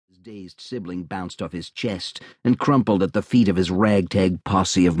dazed sibling bounced off his chest and crumpled at the feet of his ragtag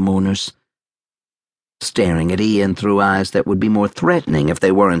posse of mourners. Staring at Ian through eyes that would be more threatening if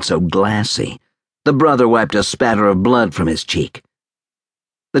they weren't so glassy, the brother wiped a spatter of blood from his cheek.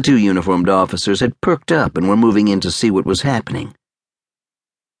 The two uniformed officers had perked up and were moving in to see what was happening.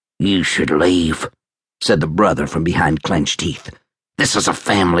 "You should leave," said the brother from behind clenched teeth. "This is a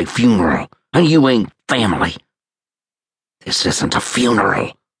family funeral, and you ain't family." "This isn't a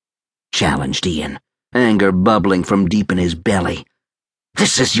funeral," challenged Ian, anger bubbling from deep in his belly.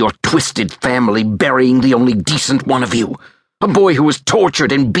 "This is your twisted family burying the only decent one of you, a boy who was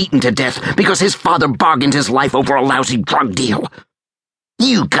tortured and beaten to death because his father bargained his life over a lousy drug deal.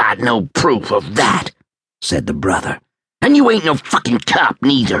 You got no proof of that," said the brother, "and you ain't no fucking cop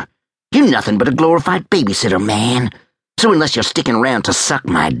neither. You're nothing but a glorified babysitter, man. So unless you're sticking around to suck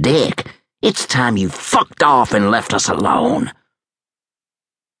my dick, it's time you fucked off and left us alone."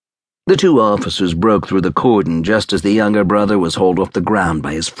 The two officers broke through the cordon just as the younger brother was hauled off the ground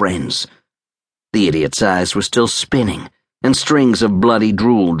by his friends. The idiot's eyes were still spinning, and strings of bloody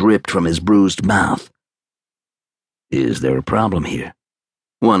drool dripped from his bruised mouth. "Is there a problem here?"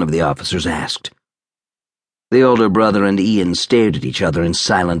 one of the officers asked. The older brother and Ian stared at each other in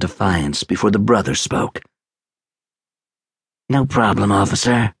silent defiance before the brother spoke. "No problem,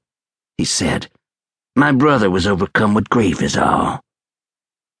 officer," he said. "My brother was overcome with grief is all."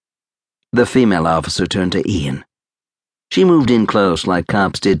 The female officer turned to Ian. She moved in close like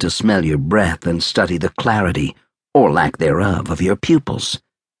cops did to smell your breath and study the clarity, or lack thereof, of your pupils.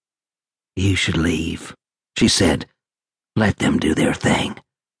 "You should leave," she said. "Let them do their thing."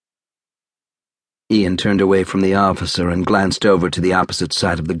 Ian turned away from the officer and glanced over to the opposite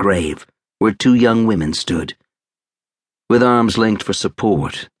side of the grave, where two young women stood. With arms linked for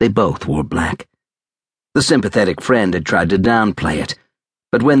support, they both wore black. The sympathetic friend had tried to downplay it,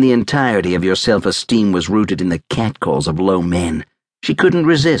 but when the entirety of your self-esteem was rooted in the catcalls of low men, she couldn't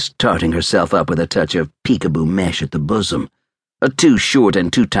resist tarting herself up with a touch of peekaboo mesh at the bosom, a too short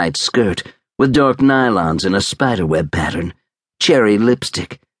and too tight skirt with dark nylons in a spiderweb pattern, cherry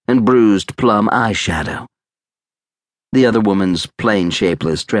lipstick, and bruised plum eyeshadow. The other woman's plain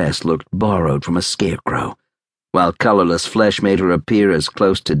shapeless dress looked borrowed from a scarecrow, while colorless flesh made her appear as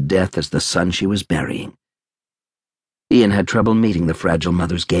close to death as the son she was burying. Ian had trouble meeting the fragile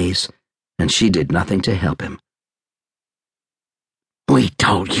mother's gaze, and she did nothing to help him. "We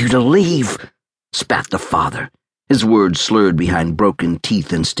told you to leave," spat the father, his words slurred behind broken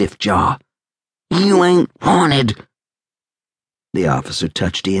teeth and stiff jaw. "You ain't wanted." The officer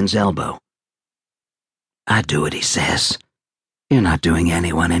touched Ian's elbow. "I do what he says. You're not doing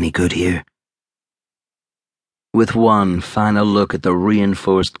anyone any good here." With one final look at the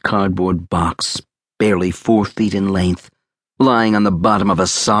reinforced cardboard box, barely 4 feet in length, lying on the bottom of a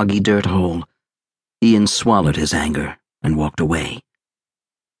soggy dirt hole, Ian swallowed his anger and walked away.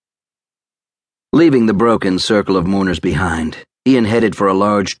 Leaving the broken circle of mourners behind, Ian headed for a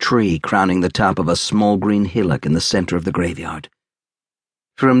large tree crowning the top of a small green hillock in the center of the graveyard.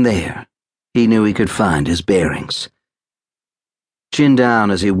 From there, he knew he could find his bearings. Chin down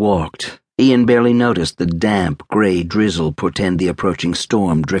as he walked, Ian barely noticed the damp, gray drizzle portend the approaching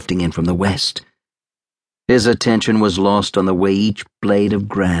storm drifting in from the west. His attention was lost on the way each blade of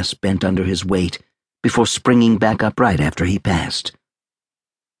grass bent under his weight before springing back upright after he passed.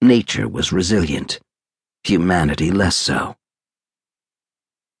 Nature was resilient, humanity less so.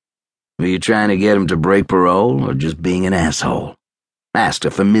 "Were you trying to get him to break parole, or just being an asshole?" asked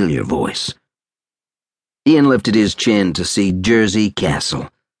a familiar voice. Ian lifted his chin to see Jersey Castle,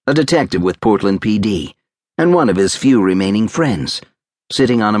 a detective with Portland PD, and one of his few remaining friends,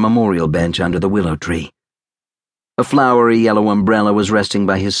 sitting on a memorial bench under the willow tree. A flowery yellow umbrella was resting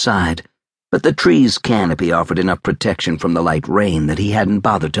by his side, but the tree's canopy offered enough protection from the light rain that he hadn't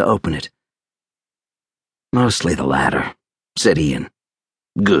bothered to open it. "Mostly the latter," said Ian.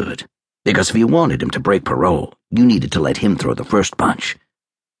 "Good, because if you wanted him to break parole, you needed to let him throw the first punch."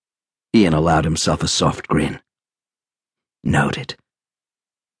 Ian allowed himself a soft grin. "Noted."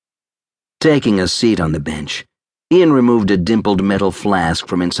 Taking a seat on the bench, Ian removed a dimpled metal flask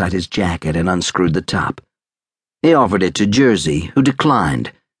from inside his jacket and unscrewed the top. He offered it to Jersey, who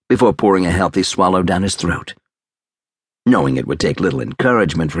declined, before pouring a healthy swallow down his throat. Knowing it would take little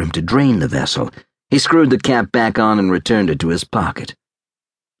encouragement for him to drain the vessel, he screwed the cap back on and returned it to his pocket.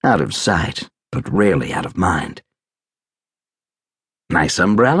 Out of sight, but rarely out of mind. "Nice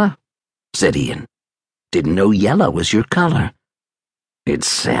umbrella," said Ian. "Didn't know yellow was your color." "It's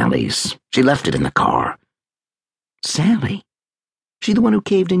Sally's. She left it in the car." "Sally? She the one who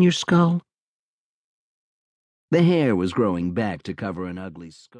caved in your skull?" The hair was growing back to cover an ugly skull.